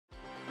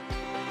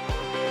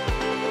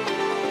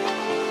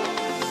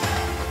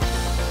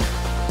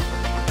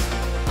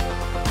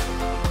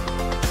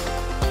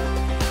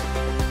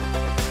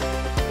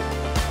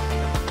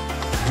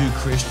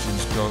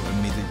Christians go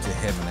immediately to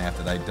heaven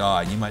after they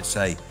die? And you might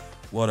say,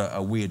 what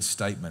a weird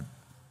statement.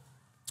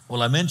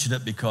 Well, I mention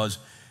it because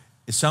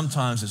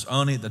sometimes it's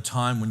only at the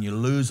time when you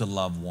lose a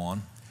loved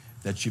one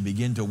that you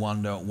begin to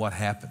wonder what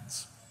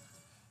happens.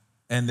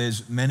 And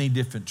there's many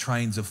different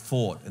trains of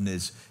thought, and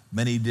there's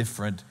many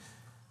different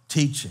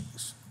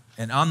teachings.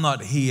 And I'm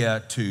not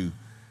here to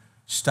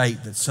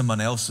state that someone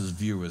else's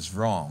view is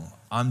wrong.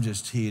 I'm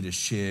just here to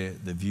share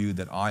the view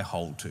that I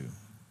hold to.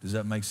 Does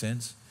that make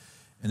sense?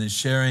 And in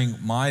sharing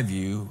my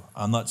view,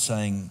 I'm not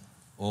saying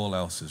all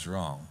else is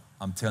wrong.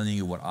 I'm telling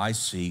you what I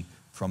see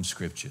from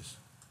scriptures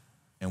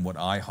and what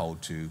I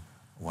hold to,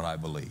 what I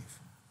believe.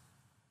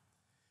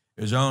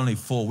 It was only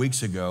 4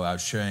 weeks ago I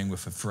was sharing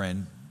with a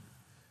friend,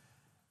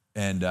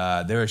 and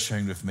they were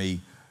sharing with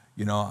me,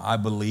 you know, I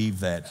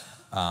believe that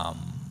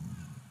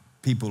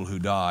people who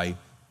die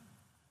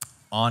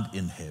aren't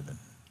in heaven,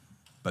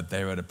 but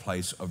they're at a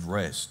place of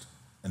rest.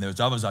 And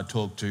there's others I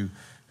talk to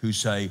who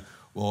say,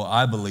 well,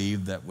 I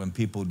believe that when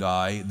people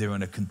die, they're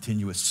in a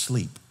continuous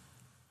sleep,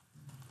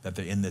 that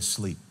they're in this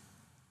sleep.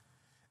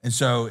 And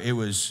so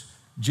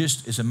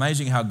it's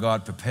amazing how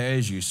God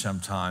prepares you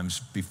sometimes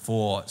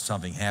before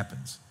something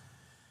happens.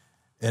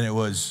 And it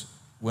was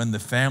when the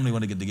family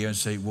want to get together and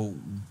say, well,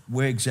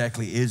 where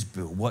exactly is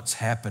Bill? What's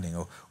happening?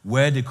 Or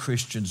where do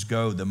Christians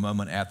go the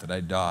moment after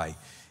they die?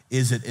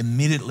 Is it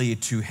immediately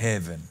to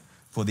heaven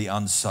for the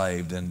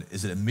unsaved? And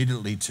is it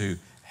immediately to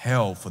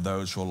hell for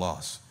those who are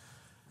lost?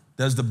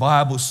 Does the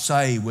Bible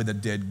say where the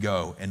dead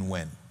go and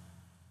when?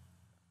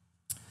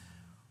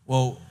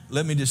 Well,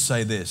 let me just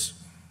say this.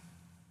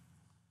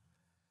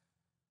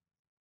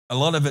 A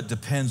lot of it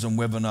depends on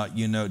whether or not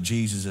you know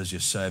Jesus as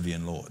your Savior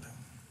and Lord.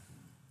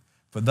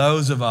 For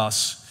those of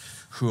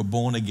us who are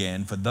born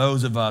again, for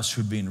those of us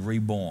who've been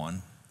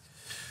reborn,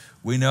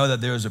 we know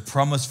that there is a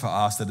promise for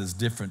us that is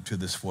different to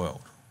this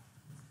world.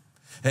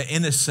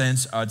 In a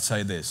sense, I'd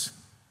say this.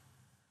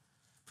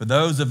 For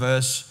those of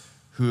us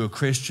who are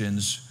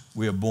Christians,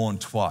 we are born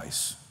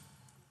twice.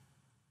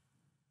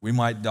 We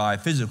might die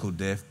physical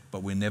death,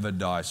 but we never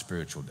die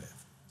spiritual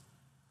death.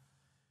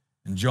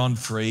 In John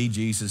 3,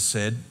 Jesus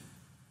said,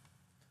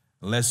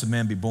 unless a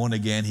man be born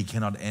again, he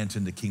cannot enter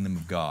into the kingdom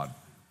of God.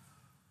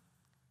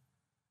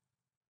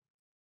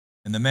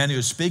 And the man he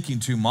was speaking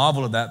to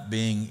marveled at that,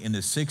 being in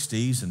his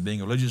 60s and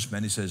being a religious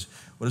man. He says,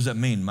 what does that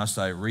mean? Must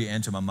I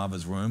re-enter my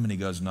mother's womb? And he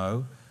goes,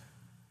 no.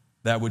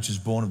 That which is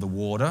born of the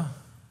water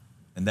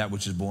and that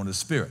which is born of the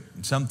Spirit.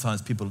 And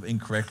sometimes people have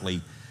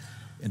incorrectly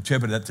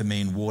interpreted that to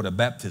mean water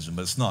baptism,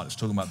 but it's not. It's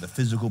talking about the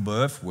physical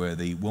birth where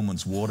the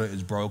woman's water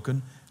is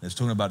broken. And it's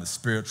talking about the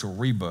spiritual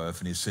rebirth.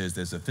 And he says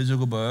there's a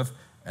physical birth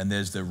and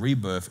there's the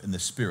rebirth in the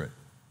Spirit.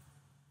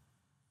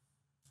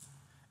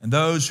 And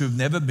those who've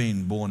never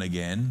been born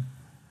again,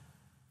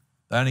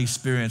 they only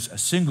experience a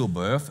single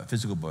birth, a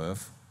physical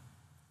birth,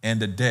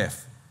 and a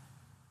death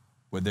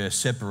where they're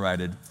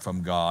separated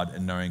from God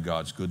and knowing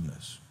God's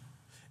goodness.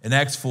 In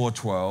Acts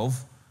 4:12,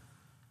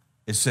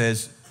 it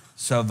says,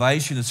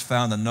 salvation is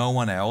found in no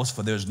one else,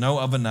 for there is no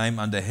other name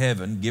under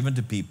heaven given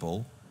to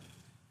people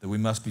that we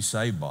must be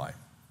saved by.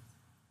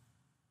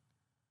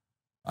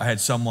 I had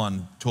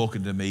someone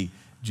talking to me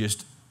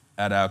just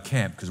at our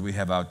camp, because we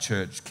have our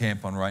church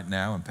camp on right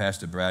now, and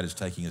Pastor Brad is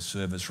taking a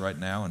service right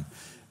now,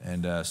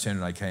 and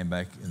Sandra and I came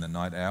back in the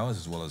night hours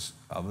as well as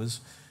others.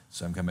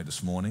 So I'm coming back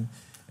this morning,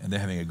 and they're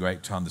having a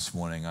great time this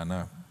morning, I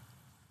know.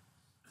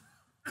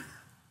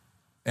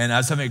 And I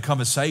was having a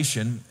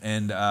conversation,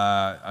 and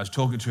I was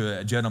talking to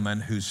a gentleman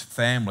whose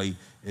family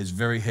is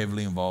very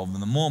heavily involved in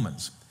the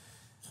Mormons.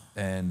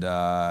 And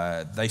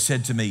they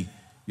said to me,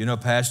 you know,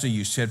 Pastor,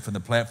 you said from the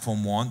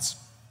platform once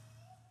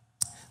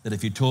that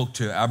if you talk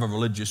to other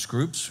religious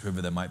groups,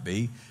 whoever they might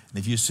be, and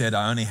if you said,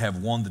 I only have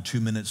 1 to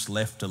 2 minutes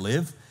left to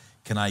live,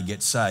 can I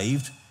get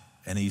saved?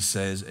 And he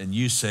says, and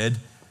you said,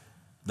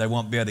 they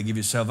won't be able to give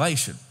you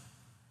salvation.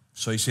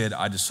 So he said,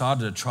 I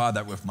decided to try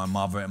that with my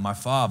mother and my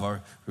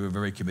father, who are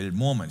very committed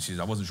Mormons. He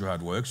said, I wasn't sure how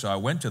it worked, so I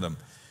went to them.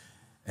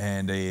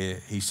 And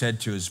he said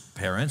to his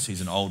parents,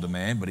 he's an older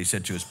man, but he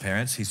said to his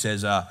parents, he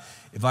says,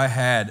 if I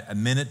had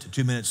 1 minute to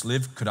 2 minutes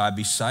lived, could I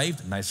be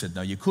saved? And they said,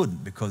 no, you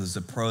couldn't, because it's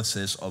a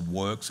process of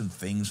works and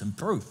things and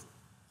proof.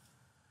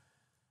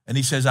 And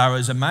he says, I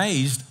was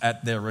amazed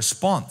at their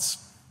response.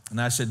 And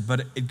I said,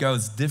 but it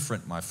goes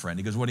different, my friend.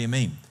 He goes, what do you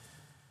mean?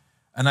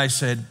 And I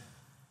said,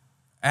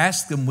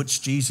 ask them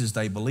which Jesus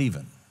they believe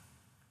in.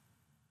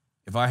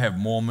 If I have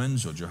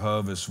Mormons or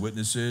Jehovah's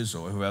Witnesses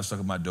or who else knock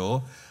at my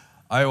door,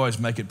 I always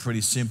make it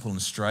pretty simple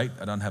and straight.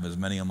 I don't have as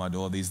many on my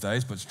door these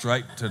days, but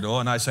straight to the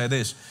door. And I say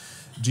this,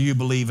 do you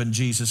believe in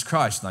Jesus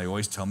Christ? And they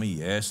always tell me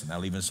yes. And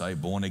they'll even say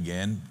born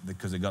again,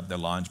 because they got their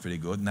lines pretty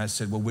good. And I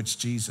said, well, which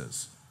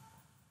Jesus?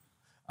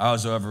 I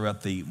was over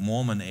at the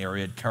Mormon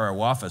area at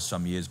Karawafa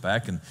some years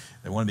back, and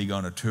they wanted me to go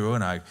on a tour,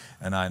 and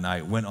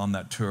I went on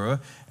that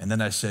tour, and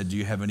then I said, do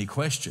you have any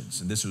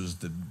questions? And this was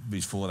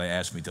before they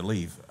asked me to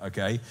leave,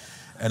 okay?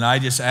 And I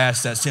just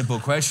asked that simple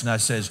question. I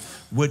says,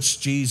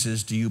 which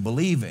Jesus do you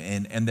believe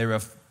in? And there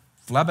are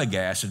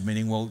flabbergasted,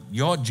 meaning, well,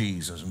 you're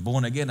Jesus and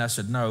born again. I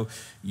said, no,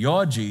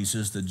 you're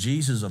Jesus. The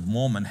Jesus of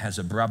Mormon has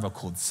a brother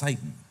called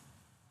Satan.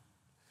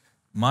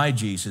 My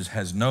Jesus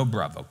has no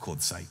brother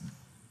called Satan.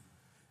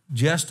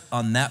 Just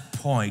on that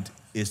point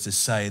is to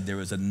say there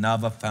is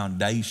another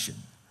foundation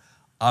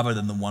other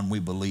than the one we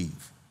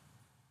believe.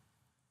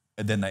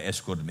 And then they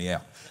escorted me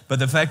out. But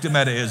the fact of the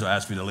matter is, I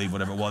asked me to leave,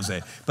 whatever it was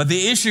there. But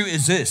the issue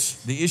is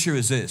this. The issue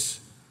is this.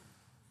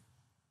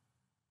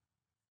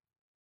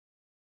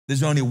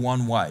 There's only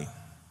one way.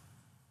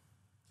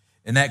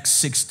 In Acts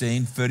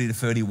 16, 30 to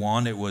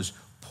 31, it was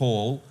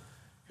Paul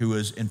who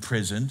was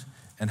imprisoned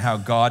and how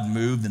God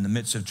moved in the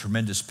midst of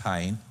tremendous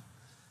pain.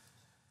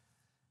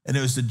 And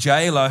it was the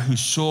jailer who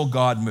saw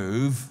God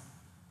move.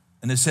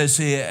 And it says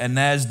here, and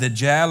as the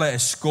jailer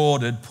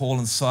escorted Paul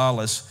and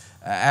Silas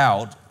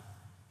out,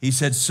 he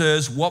said,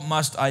 sirs, what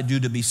must I do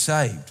to be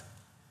saved?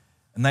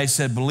 And they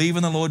said, believe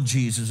in the Lord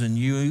Jesus and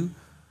you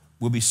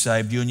will be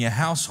saved, you and your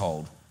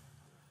household.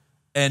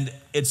 And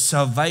it's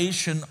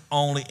salvation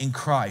only in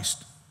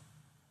Christ.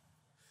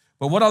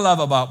 But what I love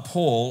about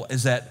Paul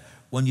is that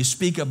when you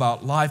speak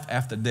about life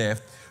after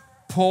death,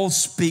 Paul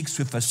speaks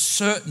with a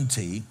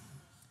certainty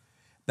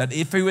that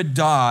if he would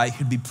die,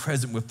 he'd be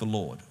present with the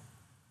Lord.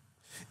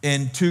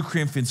 In 2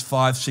 Corinthians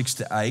 5, 6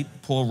 to 8,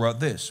 Paul wrote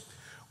this,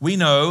 we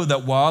know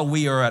that while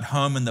we are at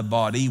home in the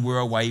body, we're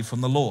away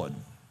from the Lord.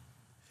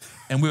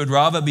 And we would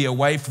rather be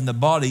away from the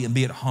body and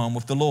be at home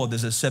with the Lord.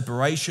 There's a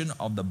separation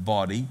of the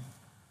body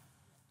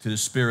to the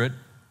spirit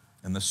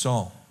and the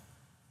soul.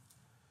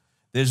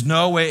 There's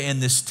nowhere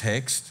in this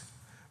text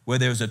where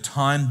there's a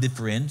time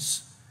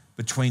difference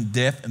between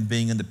death and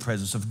being in the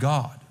presence of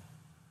God.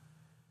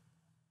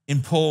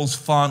 In Paul's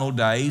final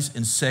days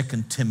in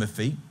 2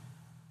 Timothy,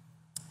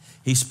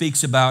 he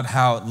speaks about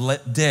how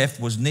death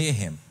was near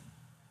him.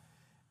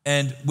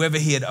 And whether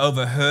he had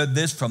overheard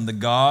this from the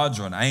gods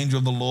or an angel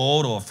of the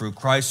Lord or through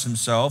Christ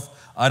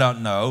himself, I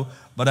don't know.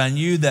 But I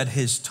knew that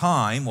his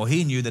time, or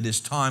he knew that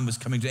his time was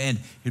coming to end.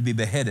 He'd be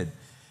beheaded.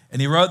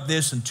 And he wrote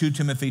this in 2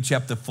 Timothy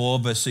chapter 4,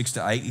 verse 6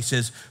 to 8. He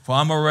says, for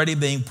I'm already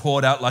being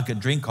poured out like a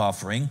drink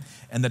offering,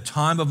 and the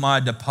time of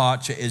my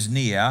departure is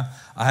near.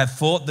 I have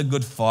fought the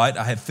good fight.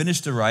 I have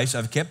finished the race.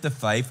 I've kept the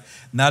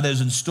faith. Now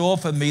there's in store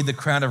for me the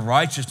crown of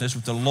righteousness,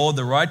 which the Lord,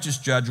 the righteous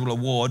judge, will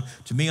award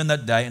to me on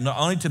that day, and not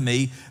only to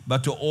me,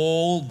 but to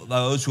all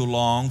those who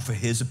long for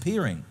his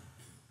appearing.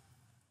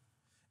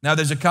 Now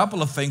there's a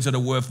couple of things that are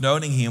worth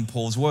noting here in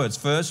Paul's words.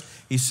 First,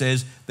 he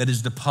says that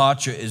his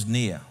departure is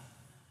near.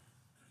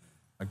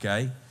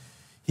 Okay?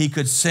 He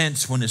could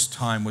sense when his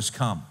time was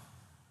come.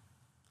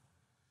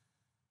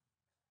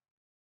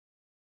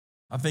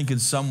 I think in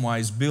some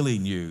ways Billy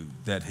knew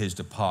that his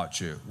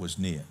departure was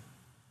near.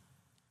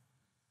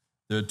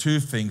 There are two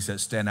things that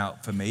stand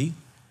out for me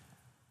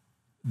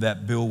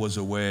that Bill was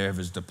aware of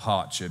his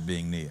departure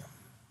being near.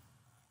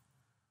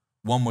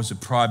 One was a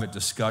private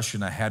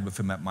discussion I had with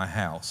him at my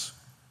house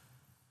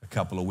a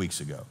couple of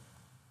weeks ago.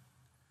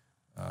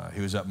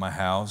 He was at my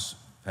house,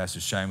 Pastor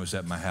Shaun was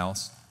at my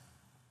house,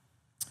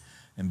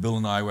 and Bill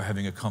and I were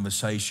having a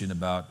conversation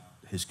about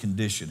his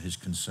condition, his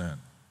concern.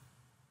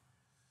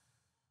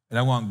 And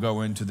I won't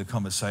go into the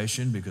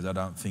conversation because I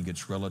don't think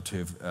it's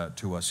relative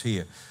to us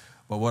here.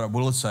 But what I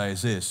will say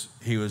is this,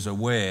 he was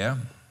aware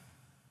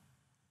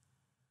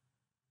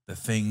that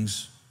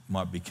things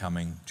might be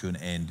coming to an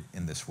end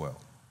in this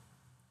world.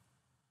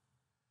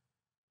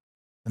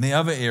 And the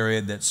other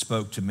area that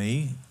spoke to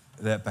me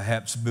that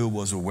perhaps Bill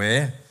was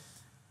aware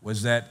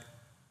was that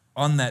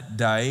on that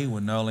day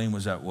when Nolene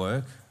was at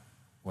work,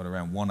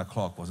 around 1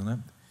 o'clock, wasn't it?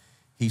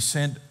 He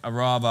sent a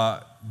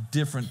rather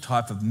different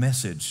type of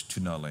message to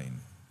Nolene.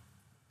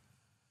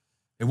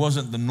 It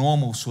wasn't the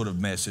normal sort of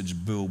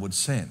message Bill would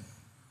send.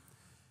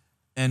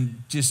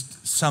 And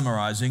just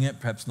summarizing it,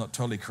 perhaps not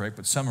totally correct,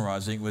 but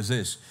summarizing it was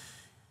this.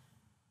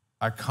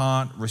 I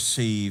can't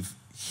receive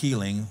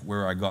healing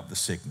where I got the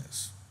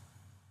sickness.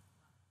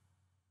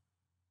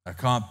 I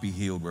can't be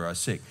healed where I'm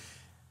sick.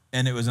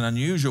 And it was an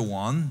unusual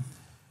one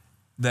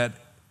that,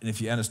 and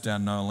if you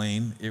understand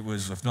Nolene, it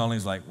was, if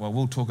Nolene's like, well,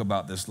 we'll talk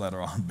about this later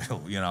on,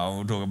 Bill,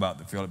 we'll talk about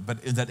the field.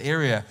 But in that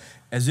area,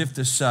 as if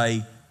to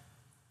say,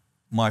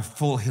 my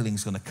full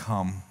healing's going to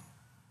come,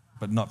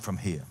 but not from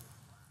here.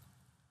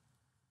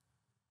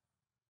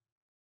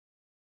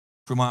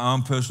 From my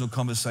own personal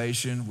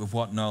conversation with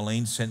what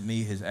Nolene sent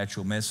me, his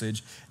actual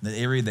message, in the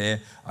area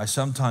there, I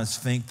sometimes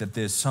think that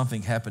there's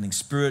something happening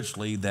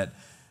spiritually that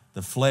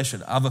the flesh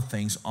and other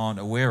things aren't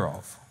aware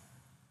of.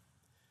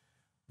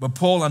 But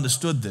Paul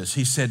understood this.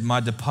 He said, my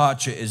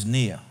departure is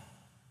near.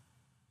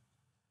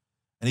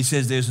 And he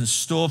says, there's in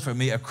store for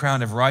me a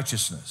crown of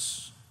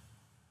righteousness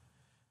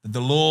that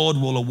the Lord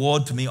will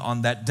award to me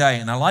on that day.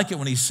 And I like it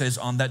when he says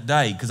on that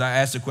day, because I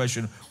asked the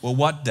question, well,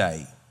 what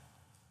day?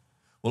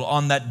 Well,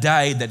 on that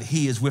day that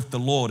he is with the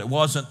Lord. It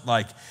wasn't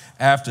like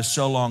after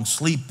so long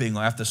sleeping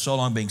or after so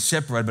long being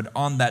separated, but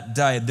on that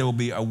day there will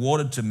be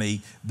awarded to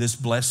me this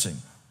blessing.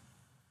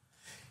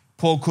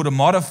 Paul could have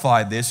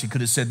modified this. He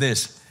could have said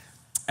this,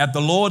 at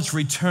the Lord's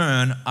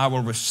return, I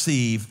will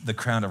receive the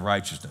crown of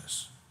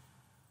righteousness.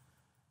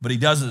 But he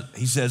doesn't,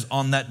 he says,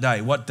 on that day.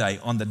 What day?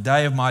 On the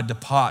day of my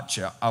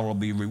departure, I will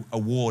be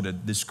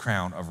awarded this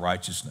crown of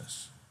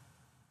righteousness.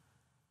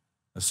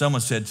 Now,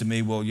 someone said to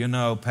me, well, you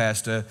know,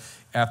 Pastor,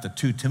 after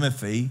 2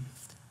 Timothy,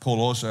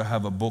 Paul also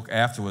have a book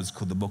afterwards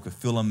called the book of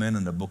Philemon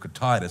and the book of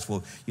Titus.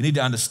 Well, you need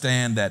to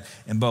understand that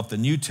in both the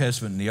New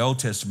Testament and the Old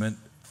Testament,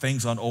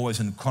 things aren't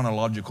always in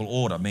chronological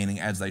order, meaning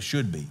as they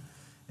should be.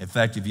 In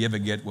fact, if you ever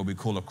get what we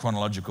call a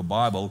chronological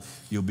Bible,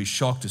 you'll be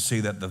shocked to see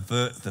that the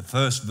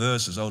first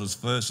verses,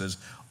 oldest verses,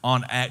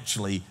 aren't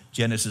actually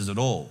Genesis at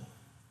all.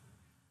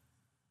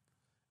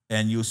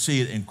 And you'll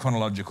see it in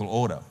chronological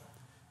order.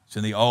 It's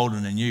in the Old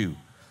and the New.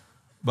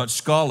 But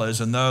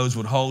scholars and those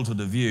would hold to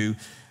the view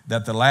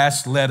that the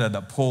last letter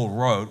that Paul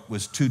wrote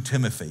was to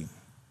Timothy.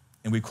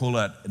 And we call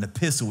it an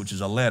epistle, which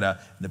is a letter,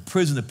 and a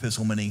prison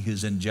epistle, meaning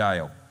he's in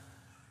jail.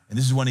 And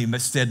this is when he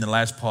said in the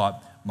last part,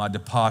 my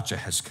departure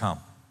has come.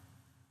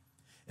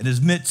 In the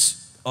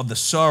midst of the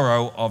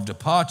sorrow of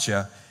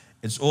departure,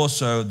 it's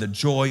also the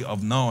joy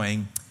of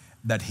knowing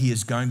that he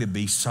is going to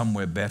be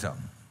somewhere better.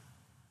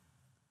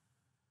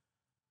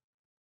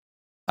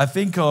 I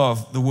think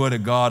of the Word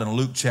of God in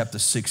Luke chapter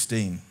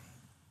 16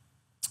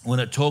 when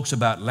it talks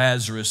about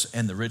Lazarus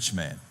and the rich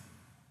man.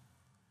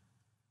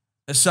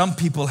 Some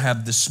people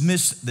have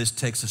dismissed this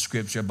text of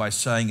Scripture by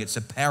saying it's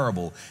a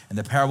parable, and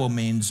the parable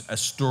means a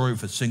story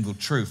with a single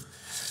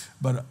truth.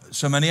 But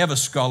so many other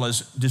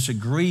scholars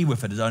disagree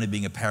with it as only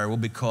being a parable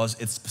because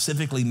it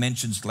specifically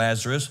mentions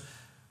Lazarus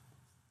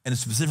and it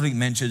specifically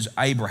mentions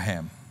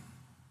Abraham.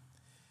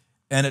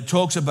 And it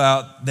talks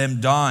about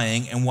them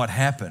dying and what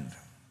happened.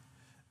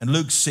 In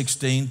Luke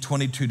 16,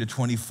 22 to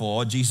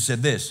 24, Jesus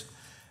said this,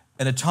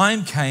 and a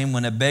time came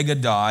when a beggar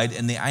died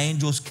and the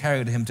angels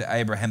carried him to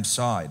Abraham's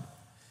side.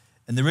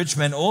 And the rich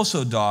man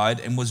also died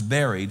and was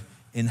buried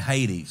in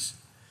Hades.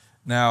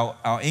 Now,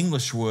 our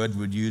English word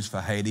we'd use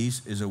for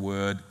Hades is a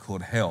word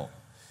called hell.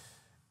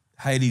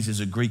 Hades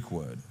is a Greek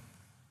word.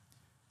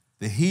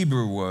 The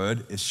Hebrew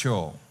word is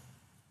Sheol.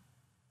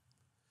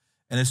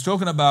 And it's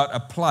talking about a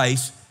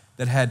place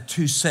that had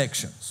 2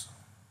 sections.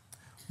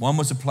 One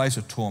was a place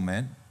of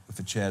torment with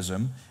a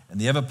chasm,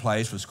 and the other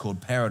place was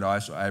called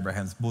paradise or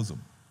Abraham's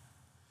bosom.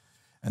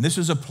 And this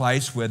was a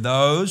place where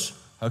those,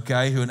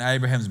 who in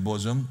Abraham's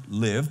bosom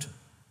lived,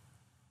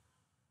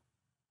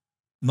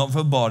 not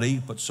for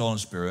body, but soul and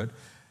spirit,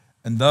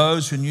 and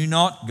those who knew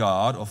not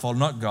God or followed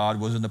not God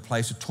was in the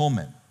place of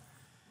torment.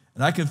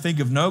 And I can think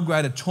of no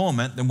greater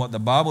torment than what the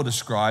Bible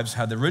describes,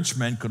 how the rich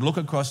man could look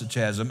across the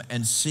chasm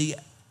and see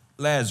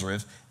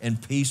Lazarus in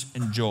peace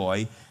and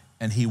joy,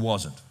 and he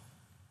wasn't.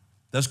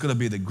 That's going to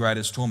be the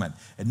greatest torment.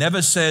 It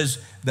never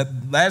says that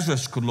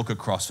Lazarus could look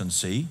across and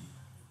see,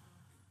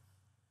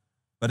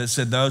 but it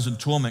said those in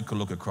torment could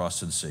look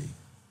across and see.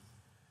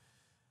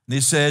 And he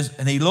says,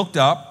 and he looked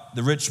up,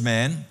 the rich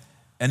man,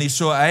 and he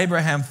saw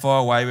Abraham far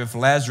away with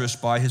Lazarus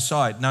by his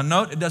side. Now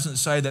note, it doesn't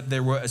say that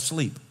they were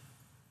asleep,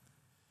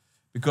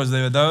 because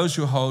there are those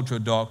who hold to a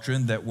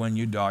doctrine that when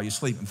you die, you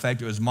sleep. In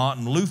fact, it was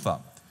Martin Luther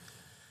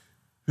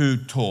who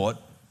taught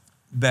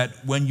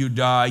that when you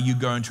die, you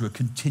go into a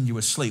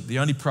continuous sleep. The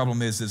only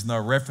problem is there's no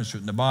reference to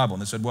it in the Bible.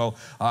 And they said, well,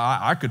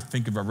 I could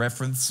think of a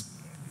reference,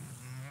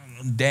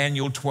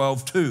 Daniel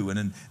 12:2. And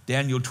in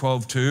Daniel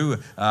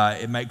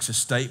 12:2, it makes a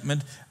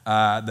statement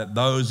that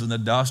those in the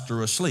dust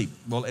are asleep.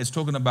 Well, it's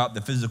talking about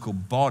the physical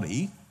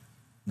body,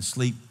 the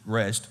sleep,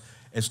 rest.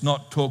 It's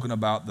not talking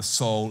about the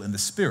soul and the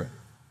spirit.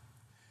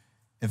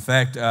 In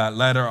fact,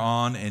 later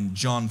on in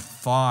John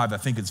 5, I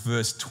think it's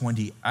verse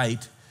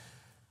 28,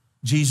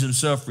 Jesus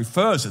himself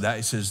refers to that.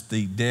 He says,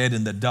 the dead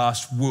in the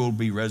dust will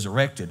be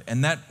resurrected.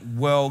 And that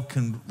well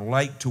can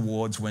relate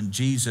towards when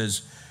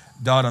Jesus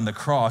died on the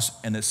cross,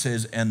 and it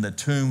says, and the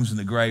tombs and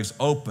the graves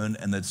opened,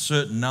 and a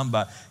certain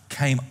number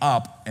came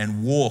up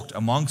and walked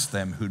amongst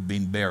them who'd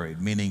been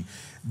buried, meaning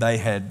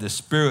the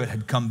spirit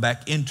had come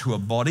back into a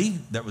body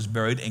that was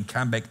buried and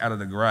come back out of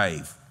the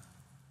grave.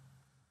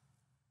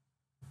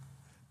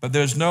 But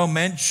there's no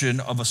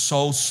mention of a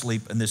soul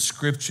sleep in this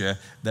scripture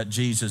that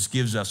Jesus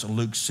gives us in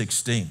Luke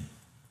 16.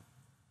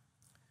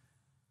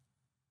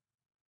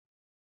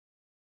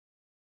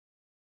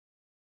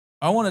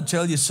 I want to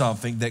tell you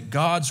something, that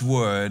God's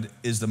word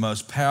is the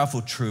most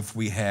powerful truth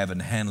we have in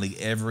handling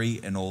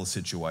every and all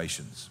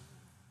situations.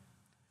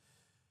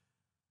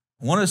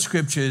 One of the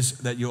scriptures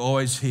that you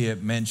always hear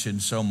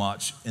mentioned so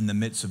much in the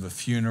midst of a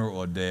funeral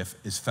or death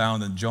is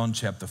found in John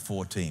chapter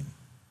 14.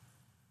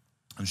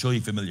 I'm sure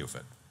you're familiar with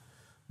it.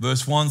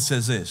 Verse 1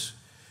 says this,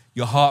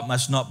 your heart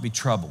must not be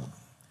troubled.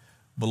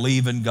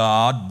 Believe in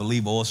God,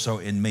 believe also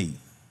in me.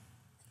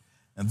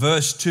 And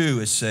verse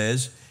 2, it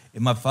says,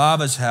 in my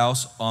Father's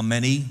house are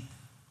many,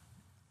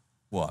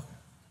 what?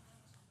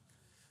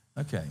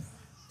 Okay.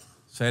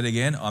 Say it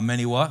again, are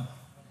many what?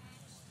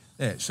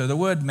 Yeah, so the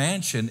word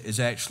mansion is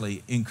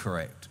actually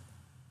incorrect.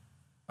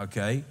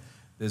 Okay?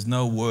 There's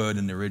no word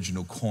in the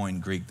original Koine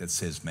Greek that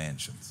says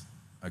mansions.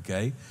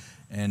 Okay?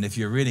 And if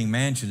you're reading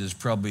mansions, it's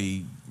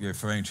probably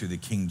referring to the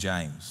King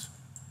James.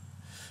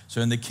 So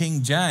in the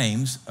King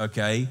James,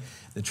 okay,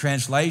 the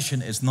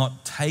translation is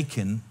not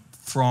taken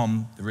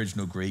from the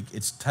original Greek.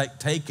 It's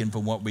taken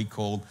from what we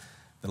call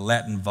the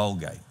Latin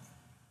Vulgate.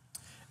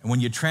 And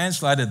when you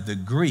translated the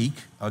Greek,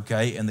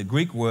 okay, and the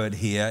Greek word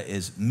here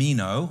is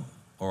meno,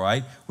 all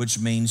right, which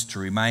means to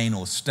remain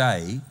or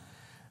stay.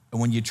 And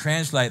when you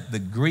translate the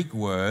Greek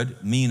word,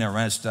 meno,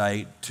 or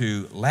stay,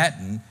 to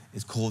Latin,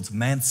 it's called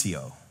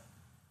mansio.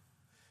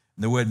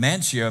 The word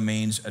mansio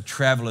means a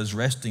traveler's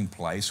resting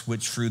place,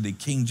 which through the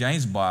King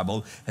James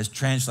Bible has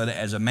translated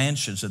as a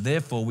mansion. So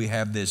therefore we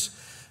have this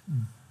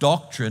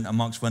doctrine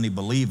amongst many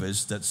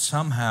believers that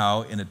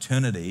somehow in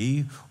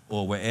eternity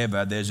or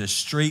wherever, there's a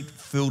street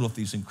filled with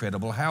these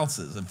incredible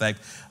houses. In fact,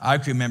 I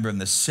can remember in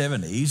the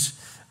 70s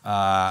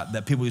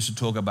that people used to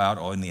talk about,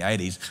 or in the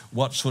 80s,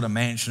 what sort of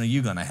mansion are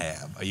you going to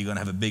have? Are you going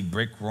to have a big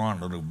brick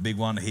one, or a big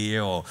one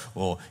here, or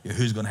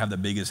who's going to have the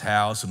biggest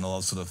house, and all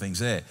those sort of things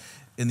there.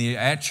 In the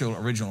actual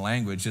original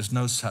language, there's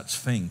no such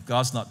thing.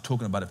 God's not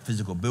talking about a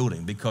physical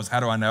building, because how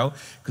do I know?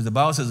 Because the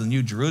Bible says in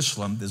New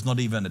Jerusalem, there's not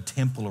even a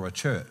temple or a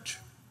church.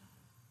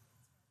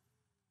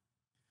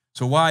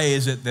 So why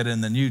is it that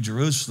in the New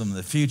Jerusalem in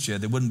the future,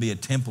 there wouldn't be a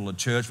temple or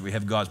church where we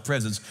have God's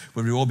presence,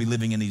 where we all be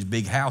living in these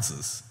big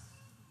houses?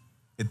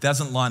 It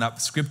doesn't line up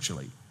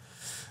scripturally.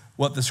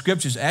 What the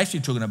scripture is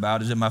actually talking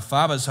about is in my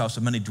Father's house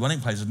are many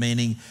dwelling places,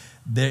 meaning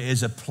there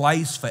is a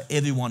place for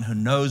everyone who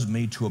knows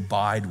me to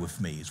abide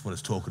with me, is what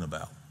it's talking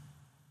about.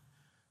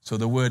 So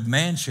the word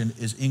mansion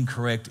is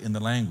incorrect in the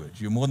language.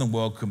 You're more than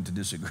welcome to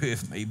disagree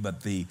with me,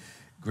 but the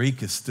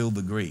Greek is still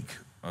the Greek,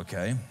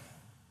 okay?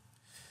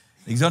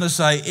 He's going to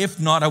say, if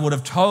not, I would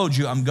have told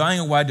you, I'm going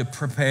away to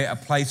prepare a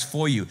place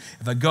for you.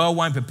 If I go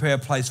away and prepare a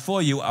place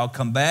for you, I'll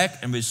come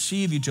back and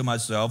receive you to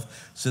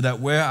myself, so that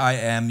where I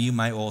am, you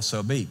may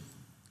also be.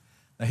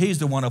 Now, here's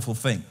the wonderful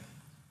thing.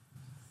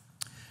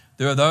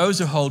 There are those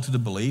who hold to the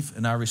belief,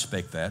 and I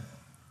respect that,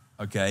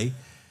 okay,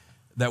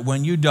 that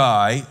when you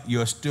die,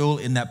 you're still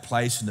in that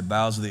place in the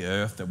bowels of the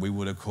earth that we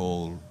would have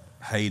called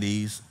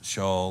Hades,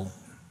 Sheol,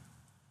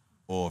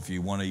 or if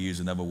you want to use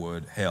another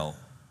word, hell,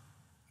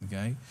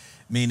 okay?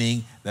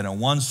 Meaning that on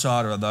one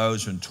side are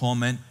those who are in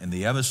torment, and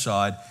the other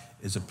side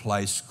is a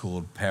place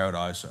called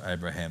paradise, or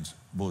Abraham's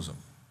bosom.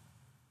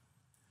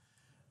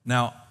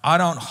 Now, I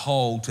don't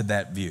hold to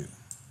that view.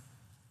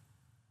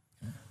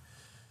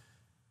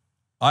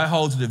 I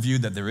hold to the view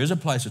that there is a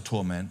place of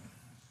torment,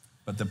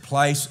 but the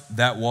place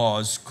that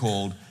was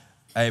called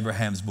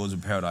Abraham's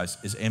bosom paradise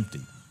is empty.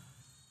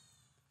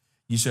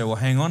 You say, well,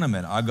 hang on a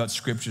minute. I've got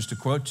scriptures to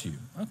quote to you.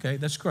 Okay,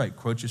 that's great.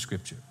 Quote your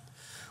scripture.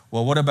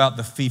 Well, what about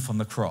the thief on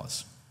the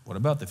cross? What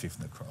about the thief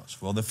on the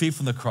cross? Well, the thief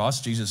on the cross,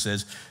 Jesus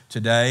says,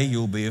 today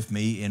you'll be with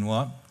me in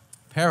what?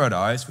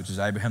 Paradise, which is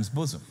Abraham's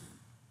bosom.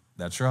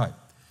 That's right.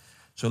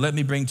 So let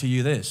me bring to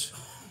you this.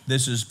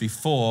 This is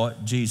before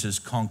Jesus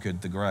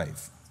conquered the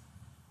grave.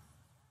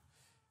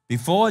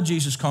 Before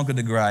Jesus conquered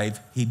the grave,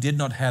 he did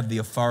not have the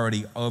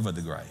authority over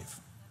the grave.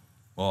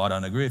 Well, I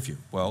don't agree with you.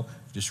 Well,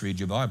 just read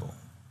your Bible.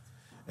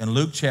 In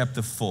Luke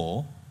chapter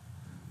 4,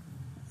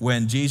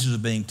 when Jesus was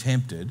being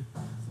tempted,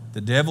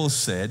 the devil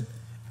said,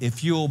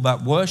 if you'll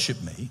but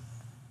worship me,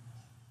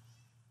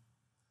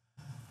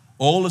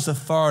 all this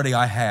authority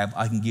I have,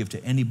 I can give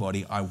to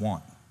anybody I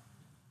want.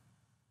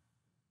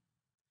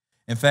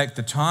 In fact,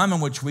 the time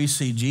in which we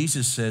see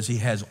Jesus says he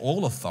has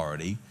all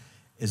authority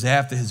is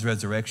after his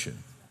resurrection.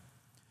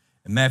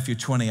 In Matthew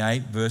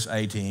 28, verse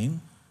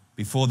 18,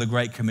 before the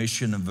Great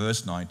Commission in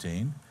verse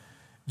 19,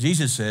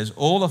 Jesus says,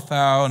 all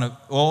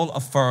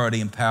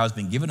authority and power has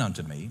been given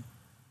unto me.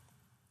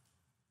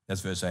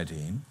 That's verse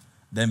 18.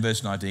 Then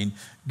verse 19,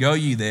 go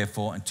ye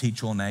therefore and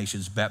teach all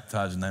nations,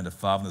 baptize in the name of the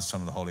Father and the Son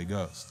and the Holy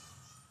Ghost.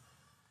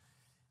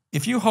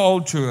 If you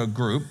hold to a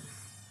group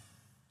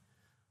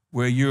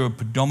where you're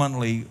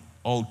predominantly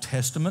Old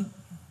Testament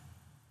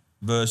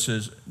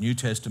versus New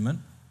Testament,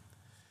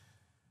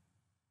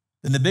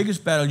 then the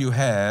biggest battle you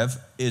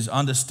have is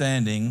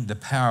understanding the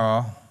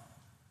power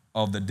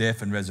of the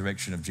death and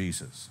resurrection of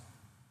Jesus.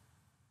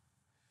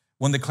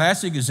 One of the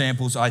classic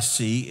examples I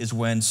see is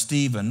when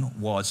Stephen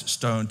was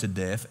stoned to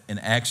death in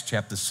Acts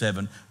chapter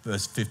 7,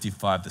 verse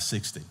 55 to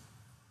 60.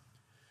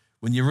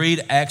 When you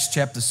read Acts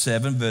chapter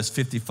 7, verse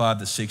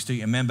 55 to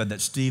 60, remember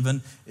that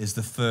Stephen is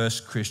the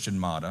first Christian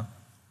martyr.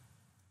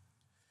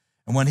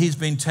 And when he's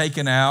been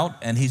taken out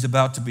and he's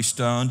about to be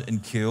stoned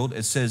and killed,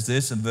 it says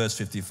this in verse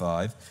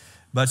 55,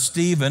 but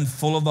Stephen,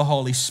 full of the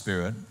Holy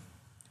Spirit,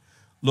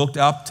 looked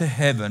up to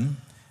heaven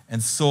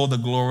and saw the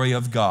glory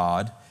of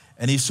God,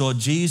 and he saw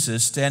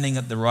Jesus standing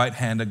at the right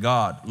hand of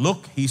God.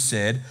 Look, he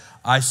said,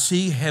 I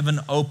see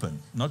heaven open,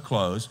 not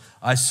closed.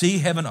 I see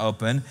heaven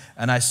open,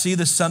 and I see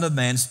the Son of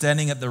Man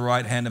standing at the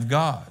right hand of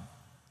God.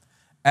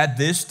 At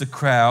this, the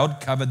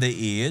crowd covered their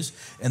ears,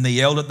 and they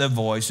yelled at their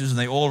voices, and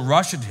they all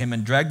rushed at him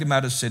and dragged him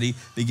out of the city,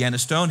 began to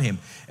stone him.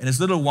 And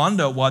it's little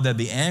wonder why they'd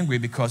be angry,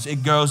 because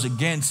it goes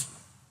against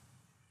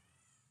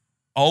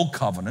Old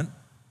Covenant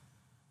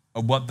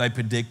of what they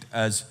predict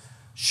as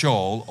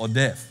Sheol or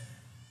death.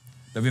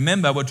 But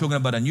remember, we're talking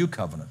about a new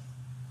covenant.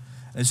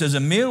 And it says,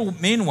 and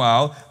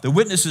meanwhile, the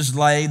witnesses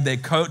laid their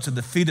coats at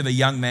the feet of a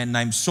young man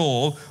named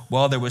Saul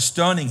while they were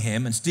stoning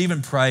him. And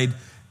Stephen prayed,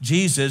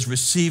 Jesus,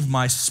 receive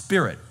my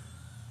spirit.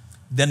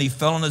 Then he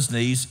fell on his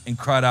knees and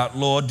cried out,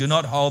 Lord, do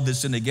not hold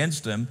this sin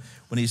against him.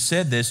 When he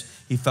said this,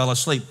 he fell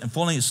asleep. And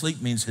falling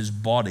asleep means his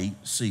body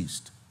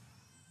ceased,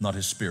 not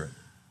his spirit.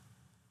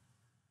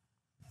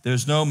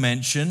 There's no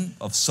mention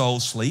of soul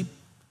sleep.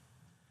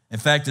 In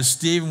fact, as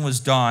Stephen was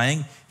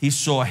dying, he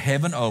saw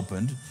heaven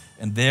opened,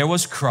 and there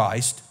was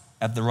Christ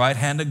at the right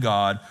hand of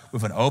God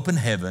with an open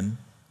heaven,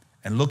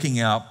 and looking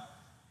out,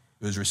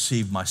 it was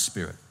received my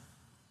spirit.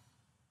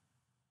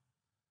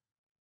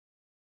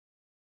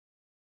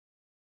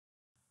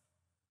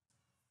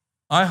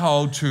 I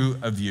hold to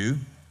a view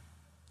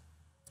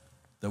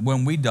that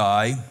when we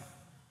die,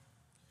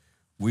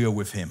 we are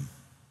with him.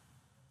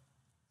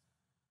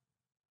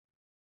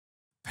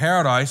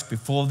 Paradise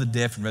before the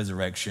death and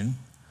resurrection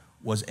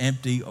was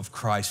empty of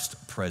Christ's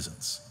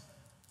presence.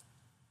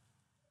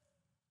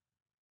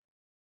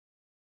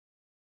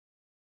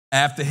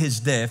 After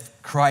his death,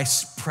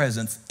 Christ's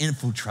presence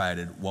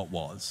infiltrated what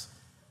was.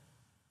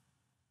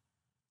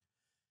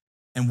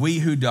 And we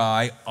who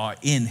die are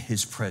in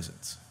his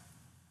presence.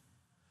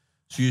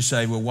 So you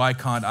say, well, why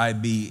can't I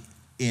be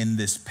in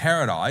this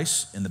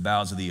paradise in the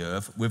bowels of the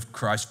earth with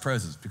Christ's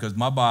presence? Because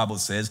my Bible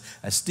says,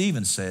 as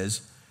Stephen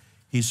says,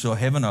 he saw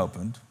heaven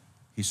opened,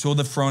 he saw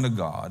the throne of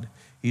God,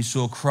 he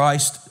saw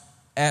Christ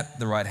at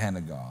the right hand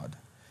of God,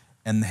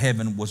 and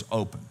heaven was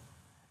open.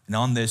 And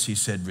on this he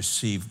said,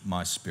 receive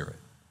my spirit.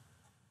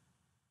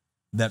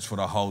 That's what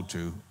I hold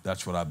to,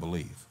 that's what I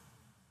believe.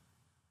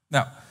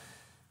 Now,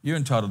 you're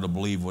entitled to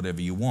believe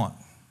whatever you want.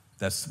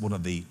 That's one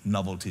of the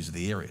novelties of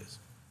the areas.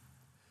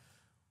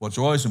 What's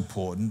always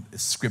important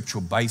is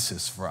scriptural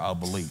basis for our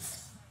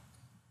belief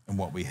and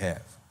what we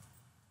have.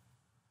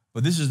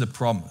 But this is the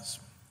promise,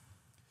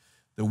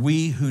 that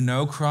we who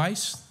know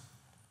Christ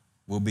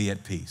will be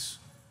at peace.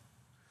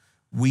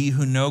 We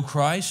who know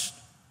Christ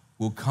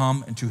will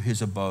come into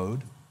his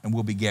abode and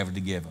will be gathered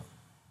together.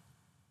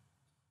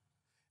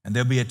 And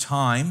there'll be a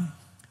time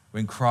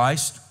when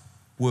Christ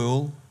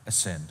will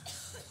ascend.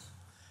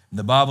 And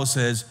the Bible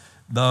says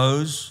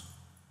those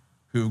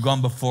who have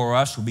gone before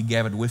us will be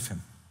gathered with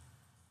him.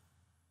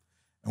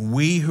 And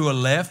we who are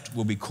left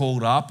will be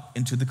called up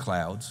into the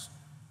clouds,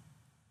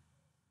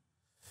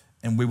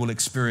 and we will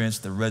experience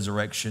the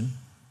resurrection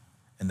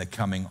and the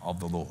coming of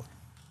the Lord.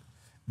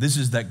 This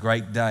is that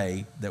great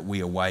day that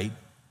we await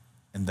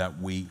and that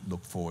we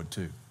look forward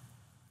to.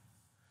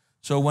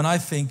 So when I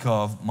think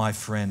of my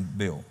friend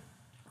Bill,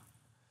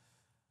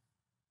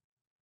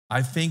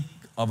 I think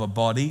of a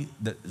body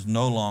that is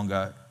no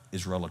longer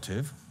his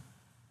relative.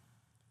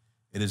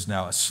 It is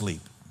now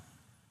asleep,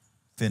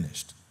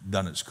 finished,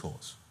 done its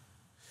course.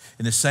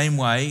 In the same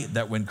way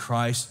that when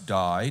Christ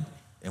died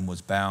and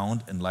was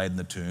bound and laid in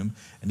the tomb,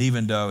 and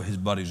even though his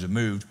body was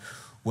removed,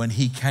 when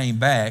he came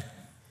back,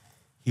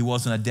 he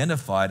wasn't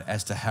identified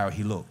as to how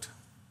he looked.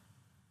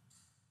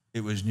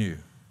 It was new.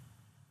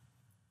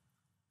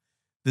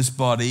 This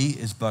body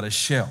is but a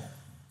shell.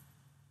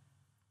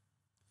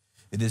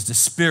 It is the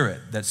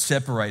spirit that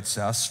separates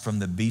us from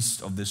the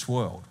beasts of this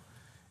world.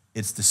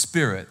 It's the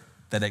spirit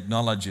that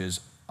acknowledges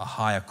a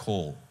higher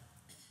call.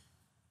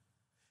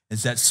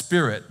 It's that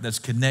spirit that's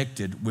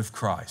connected with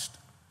Christ.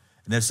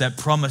 And it's that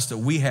promise that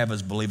we have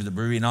as believers that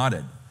we're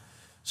united.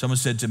 Someone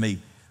said to me,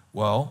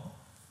 well,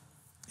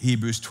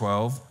 Hebrews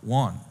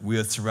 12:1, we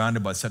are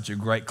surrounded by such a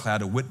great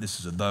cloud of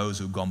witnesses of those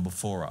who've gone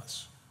before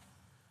us.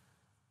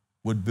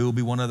 Would Bill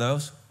be one of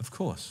those? Of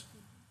course.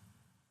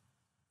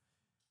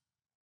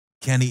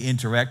 Can he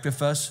interact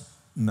with us?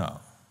 No.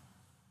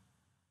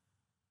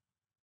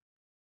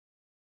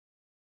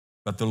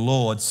 But the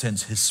Lord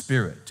sends his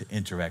Spirit to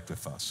interact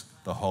with us,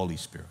 the Holy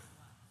Spirit,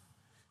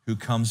 who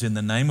comes in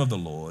the name of the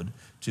Lord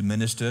to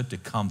minister, to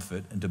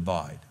comfort, and to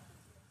abide.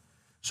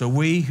 So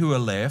we who are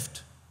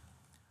left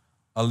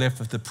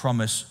with the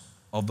promise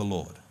of the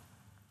Lord.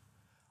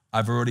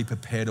 I've already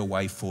prepared a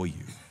way for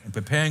you. And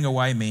preparing a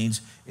way means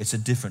it's a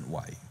different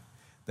way,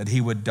 that he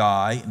would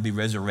die and be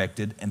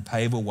resurrected and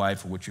pave a way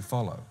for which you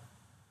follow.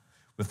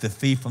 With the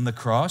thief on the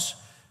cross,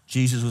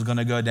 Jesus was going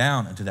to go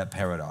down into that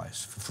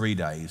paradise for 3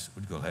 days,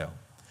 which we call hell.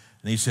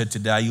 And he said,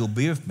 today you'll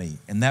be with me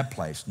in that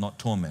place, not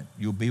torment.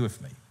 You'll be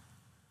with me.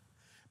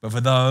 But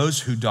for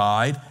those who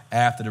died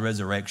after the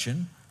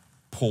resurrection,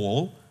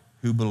 Paul,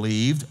 who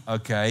believed,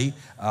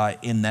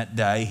 in that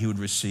day he would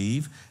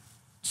receive.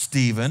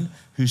 Stephen,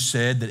 who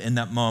said that in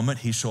that moment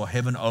he saw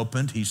heaven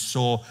opened, he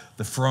saw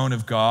the throne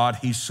of God,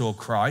 he saw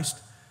Christ.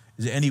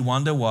 Is there any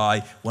wonder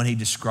why when he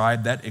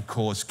described that it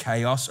caused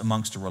chaos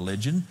amongst the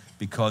religion?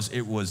 Because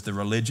it was the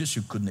religious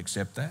who couldn't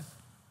accept that.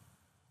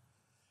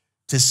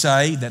 To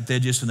say that they're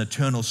just an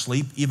eternal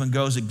sleep even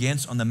goes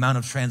against on the Mount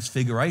of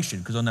Transfiguration,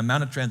 because on the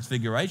Mount of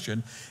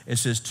Transfiguration, it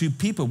says 2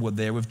 people were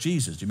there with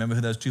Jesus. Do you remember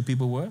who those 2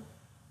 people were?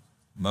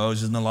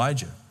 Moses and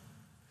Elijah.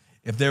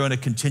 If they're in a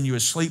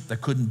continuous sleep, they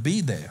couldn't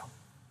be there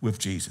with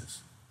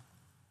Jesus.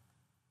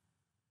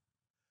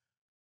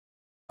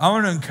 I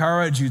want to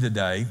encourage you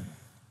today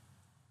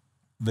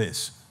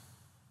this.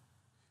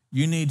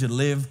 You need to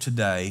live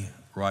today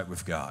right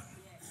with God.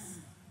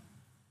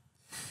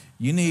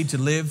 You need to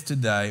live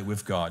today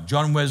with God.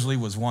 John Wesley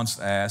was once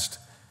asked,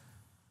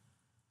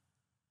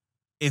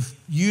 if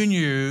you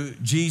knew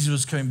Jesus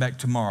was coming back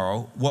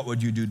tomorrow, what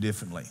would you do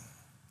differently?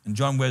 And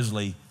John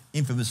Wesley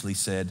infamously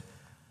said,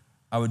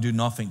 I would do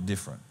nothing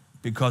different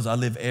because I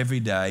live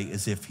every day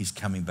as if he's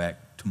coming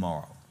back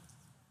tomorrow.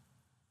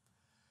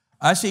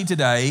 I see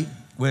today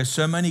where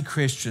so many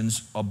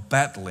Christians are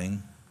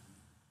battling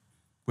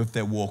with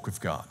their walk with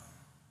God.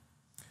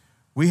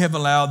 We have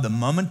allowed the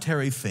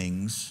momentary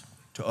things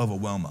to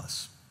overwhelm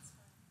us.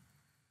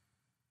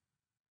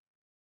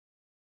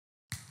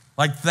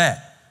 Like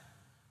that,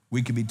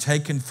 we could be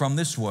taken from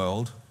this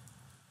world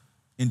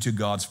into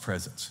God's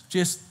presence.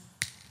 Just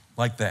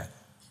like that.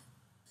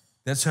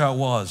 That's how it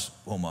was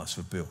almost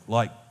with Bill,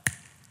 like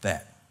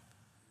that.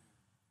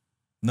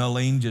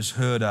 Nolene just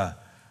heard a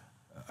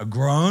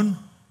groan,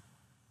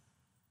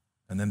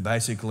 and then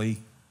basically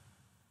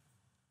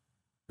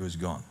it was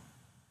gone.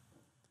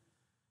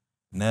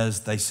 And as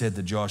they said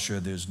to Joshua,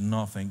 there's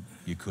nothing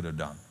you could have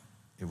done.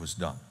 It was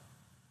done.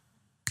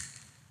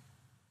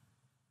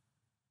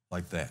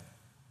 Like that.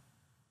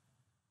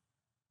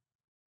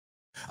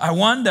 I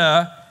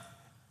wonder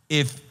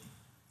if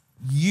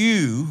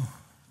you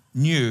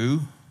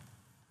knew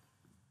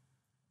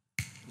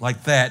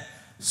like that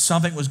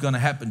something was going to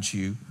happen to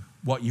you,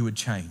 what you would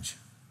change.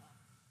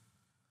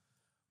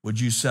 Would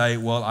you say,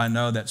 well, I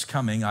know that's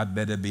coming, I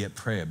better be at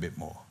prayer a bit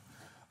more.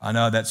 I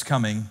know that's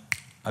coming,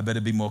 I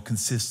better be more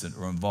consistent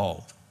or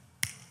involved.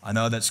 I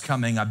know that's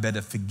coming, I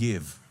better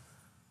forgive.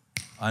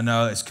 I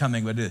know it's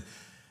coming, but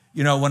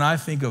you know, when I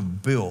think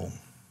of Bill,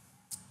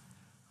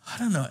 I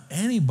don't know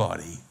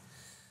anybody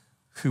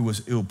who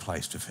was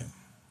ill-placed with him.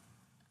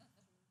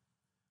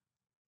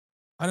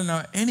 I don't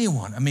know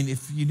anyone. I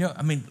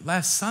mean,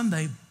 last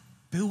Sunday,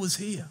 Bill was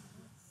here.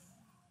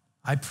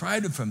 I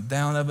prayed with him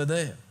down over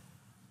there.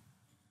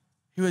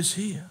 He was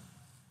here.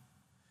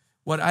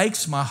 What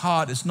aches my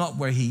heart is not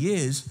where he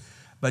is,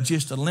 but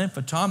just the length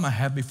of time I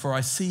have before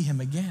I see him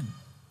again.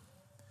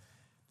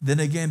 Then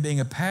again, being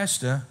a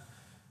pastor,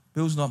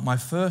 Bill's not my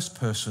first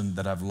person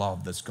that I've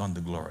loved that's gone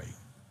to glory.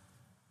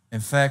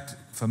 In fact,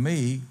 for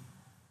me,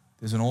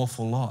 there's an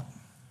awful lot.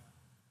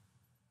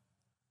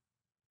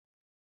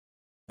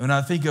 When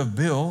I think of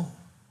Bill,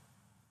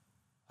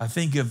 I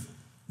think of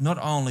not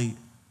only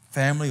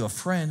family or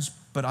friends,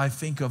 but I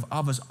think of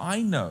others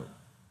I know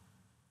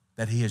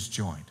that he has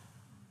joined.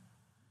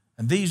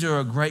 And these are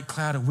a great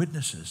cloud of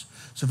witnesses.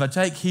 So if I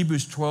take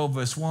Hebrews 12,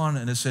 verse 1,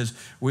 and it says,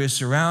 we're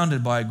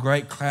surrounded by a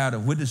great cloud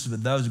of witnesses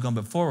with those who have gone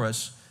before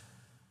us,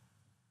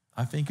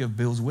 I think of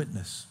Bill's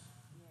witness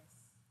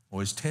or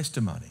his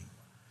testimony.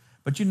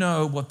 But you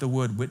know what the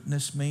word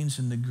witness means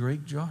in the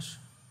Greek, Josh?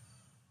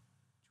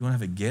 You want to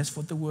have a guess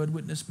what the word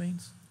witness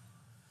means?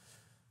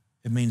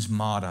 It means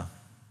martyr.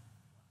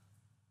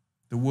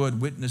 The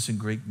word witness in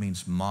Greek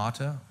means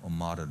martyr or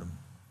martyrdom.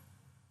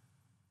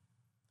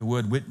 The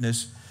word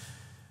witness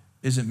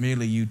isn't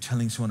merely you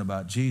telling someone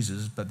about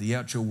Jesus, but the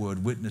actual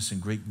word witness in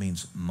Greek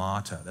means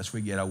martyr. That's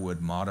where we get our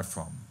word martyr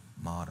from,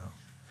 martyr.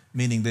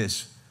 Meaning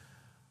this,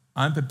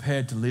 I'm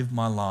prepared to live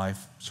my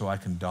life so I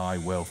can die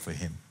well for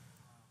him.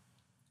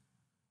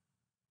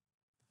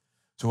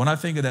 So when I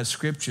think of that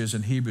scriptures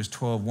in Hebrews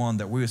 12:1,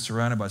 that we are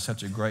surrounded by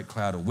such a great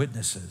cloud of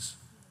witnesses,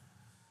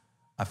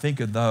 I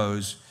think of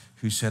those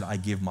who said, I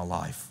give my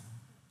life.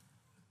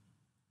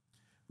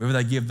 Whether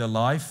they give their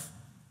life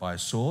by a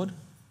sword,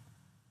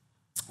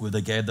 whether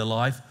they gave their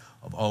life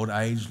of old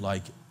age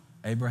like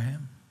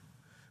Abraham,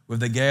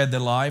 whether they gave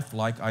their life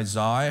like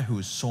Isaiah, who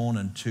was sawn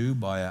in two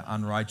by an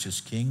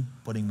unrighteous king,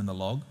 putting him in the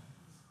log,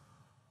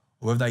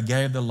 or whether they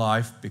gave their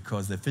life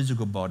because their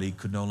physical body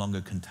could no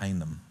longer contain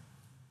them.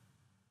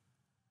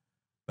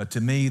 But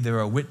to me, they're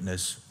a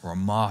witness or a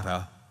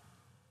martyr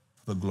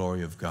for the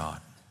glory of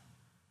God.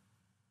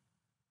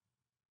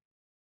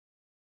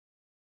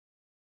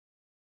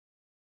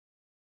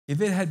 If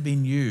it had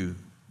been you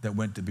that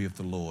went to be with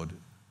the Lord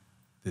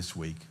this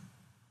week,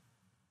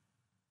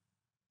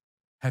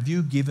 have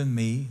you given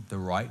me the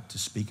right to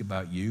speak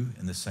about you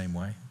in the same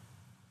way?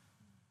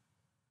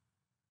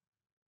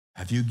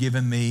 Have you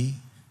given me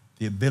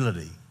the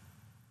ability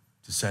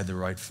to say the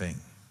right thing?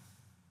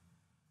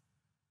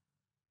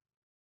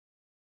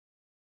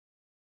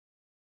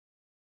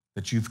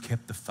 That you've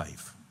kept the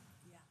faith.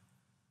 Yeah.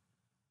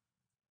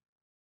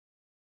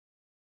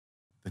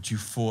 That you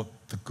fought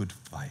the good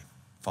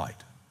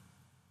fight.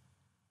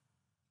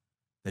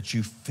 That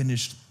you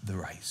finished the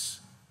race.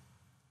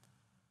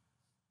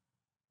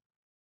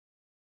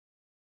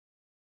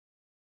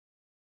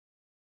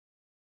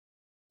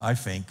 I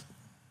think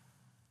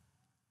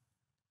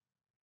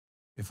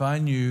if I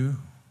knew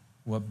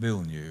what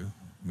Bill knew,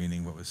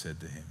 meaning what was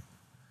said to him,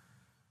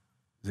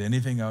 is there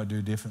anything I would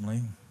do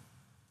differently?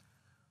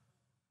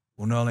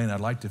 Well, Nolene, I'd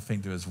like to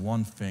think there is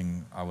one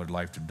thing I would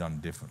like to have done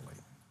differently.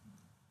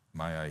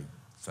 May I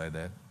say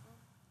that?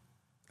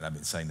 And I've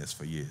been saying this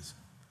for years.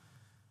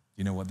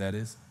 You know what that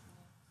is?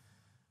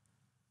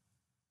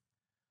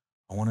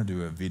 I want to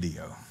do a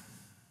video.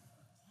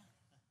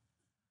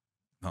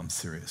 No, I'm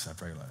serious. I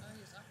pray like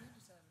that.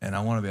 And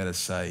I want to be able to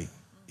say,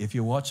 if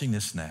you're watching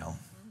this now,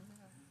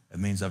 it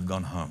means I've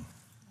gone home.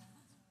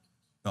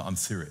 No, I'm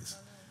serious.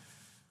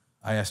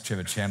 I asked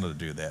Trevor Chandler to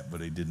do that, but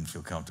he didn't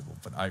feel comfortable.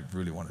 But I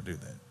really want to do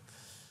that.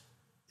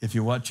 If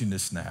you're watching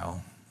this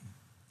now,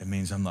 it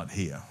means I'm not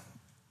here.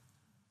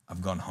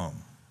 I've gone home.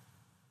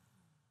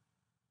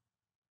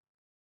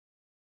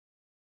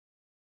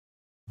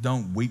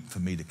 Don't weep for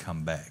me to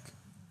come back,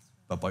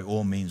 but by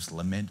all means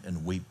lament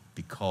and weep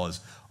because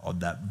of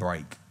that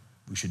break.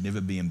 We should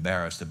never be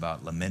embarrassed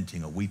about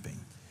lamenting or weeping.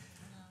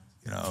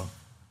 You know,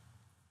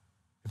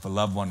 if a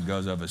loved one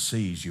goes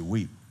overseas, you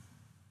weep.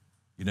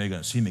 You know you're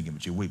going to see them again,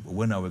 but you weep. Well,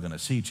 we know we're going to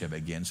see each other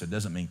again, so it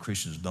doesn't mean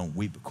Christians don't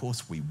weep. Of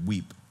course we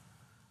weep.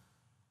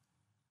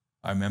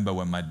 I remember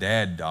when my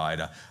dad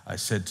died, I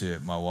said to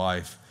my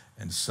wife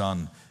and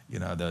son, you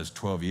know, that was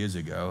 12 years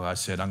ago, I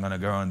said, I'm going to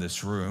go in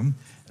this room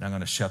and I'm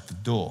going to shut the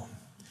door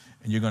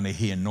and you're going to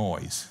hear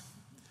noise.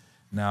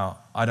 Now,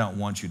 I don't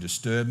want you to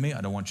disturb me.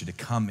 I don't want you to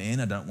come in.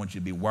 I don't want you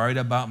to be worried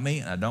about me.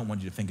 And I don't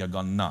want you to think I've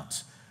gone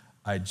nuts.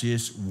 I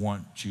just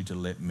want you to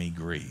let me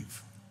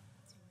grieve.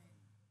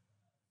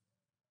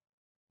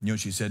 You know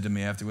what she said to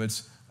me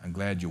afterwards? I'm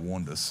glad you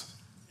warned us.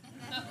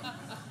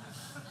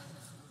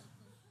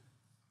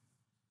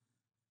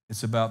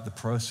 It's about the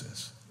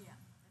process.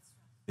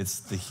 It's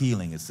the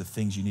healing. It's the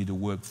things you need to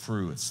work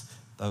through. It's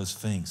those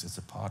things. It's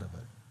a part of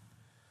it.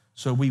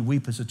 So we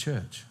weep as a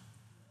church.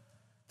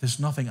 There's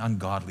nothing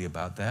ungodly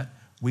about that.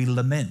 We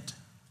lament.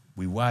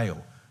 We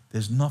wail.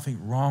 There's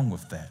nothing wrong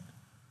with that.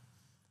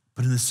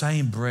 But in the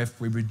same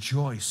breath, we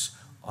rejoice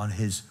on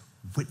his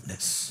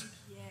witness,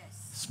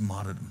 his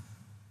martyrdom.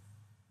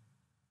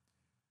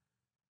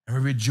 And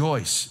we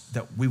rejoice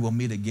that we will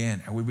meet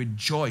again. And we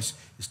rejoice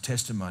his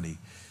testimony.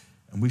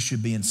 And we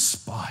should be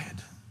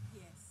inspired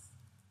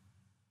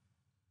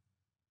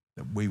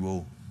that we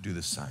will do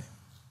the same.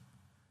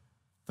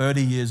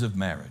 30 years of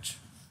marriage.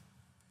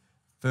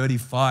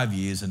 35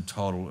 years in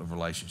total of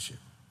relationship.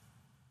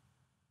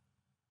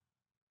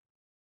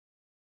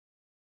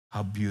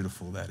 How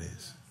beautiful that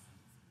is.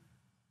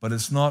 But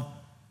it's not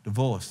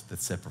divorce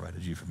that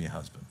separated you from your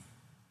husband.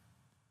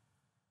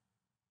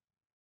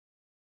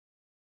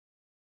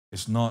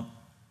 It's not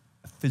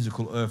a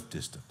physical earth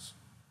distance.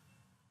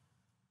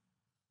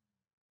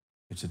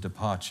 It's a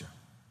departure.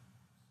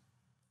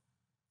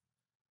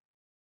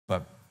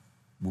 But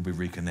we'll be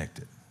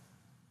reconnected.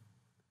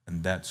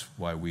 And that's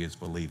why we as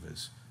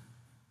believers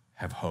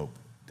have hope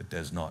that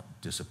does not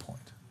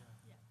disappoint.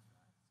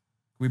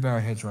 Can we bow our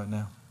heads right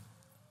now?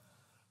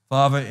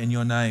 Father, in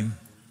your name,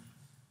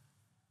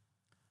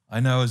 I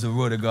know as the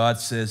word of God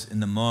says, in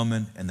the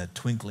moment and the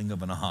twinkling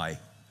of an eye,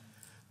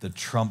 the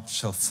trump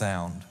shall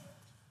sound.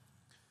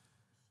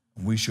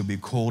 And we shall be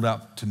called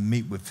up to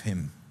meet with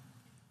him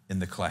in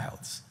the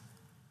clouds.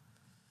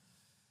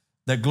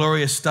 That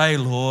glorious day,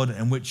 Lord,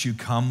 in which you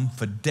come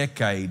for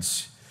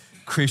decades,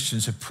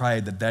 Christians have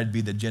prayed that that'd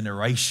be the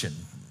generation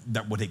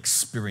that would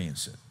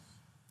experience it.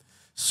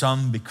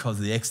 Some because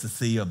of the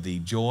ecstasy of the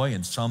joy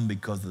and some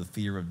because of the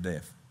fear of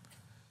death.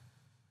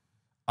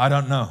 I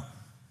don't know.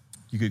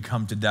 You could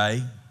come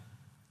today.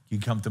 You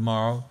could come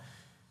tomorrow.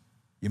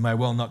 You may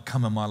well not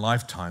come in my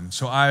lifetime.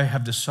 So I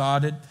have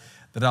decided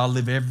that I'll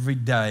live every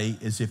day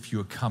as if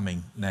you're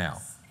coming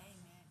now.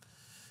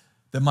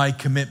 That my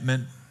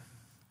commitment,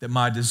 that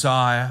my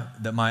desire,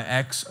 that my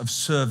acts of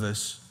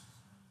service,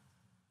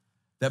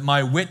 that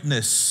my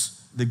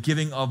witness, the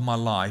giving of my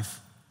life,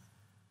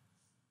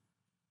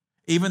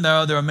 even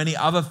though there are many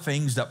other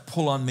things that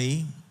pull on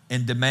me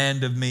and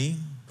demand of me,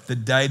 the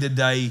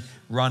day-to-day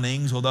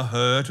runnings or the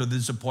hurt or the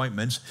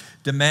disappointments,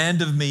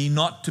 demand of me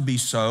not to be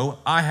so,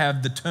 I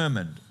have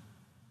determined.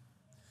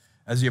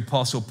 As the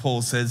Apostle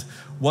Paul says,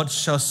 what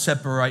shall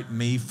separate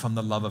me from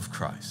the love of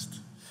Christ?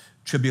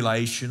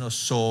 Tribulation or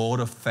sword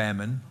or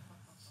famine,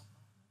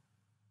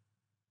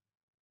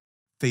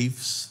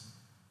 thieves,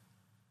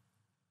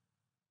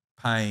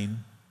 pain.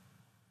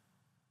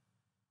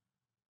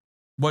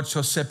 What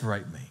shall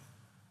separate me?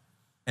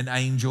 An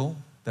angel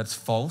that's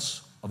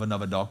false of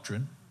another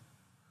doctrine.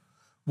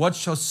 What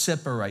shall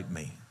separate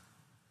me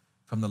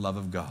from the love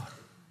of God?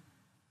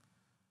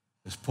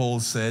 As Paul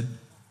said,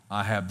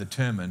 I have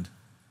determined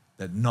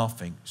that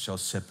nothing shall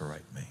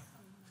separate me.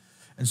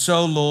 And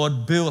so,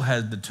 Lord, Bill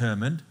has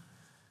determined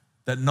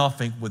that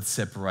nothing would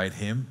separate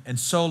him. And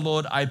so,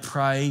 Lord, I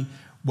pray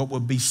what will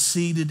be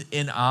seeded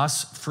in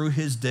us through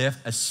his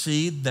death, a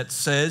seed that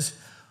says,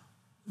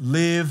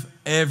 live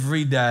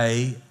every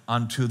day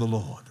unto the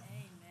Lord.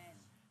 Amen.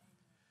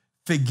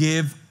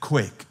 Forgive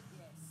quick.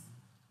 Yes.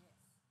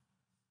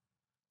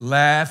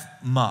 Laugh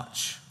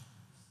much.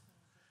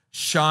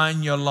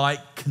 Shine your light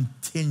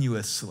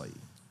continuously.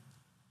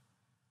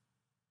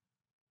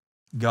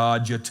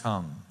 Guard your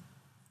tongue.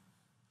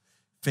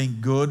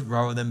 Think good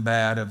rather than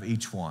bad of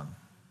each one.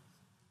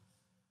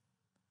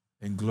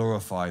 And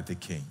glorify the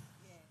King.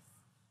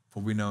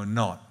 For we know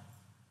not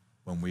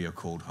when we are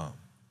called home.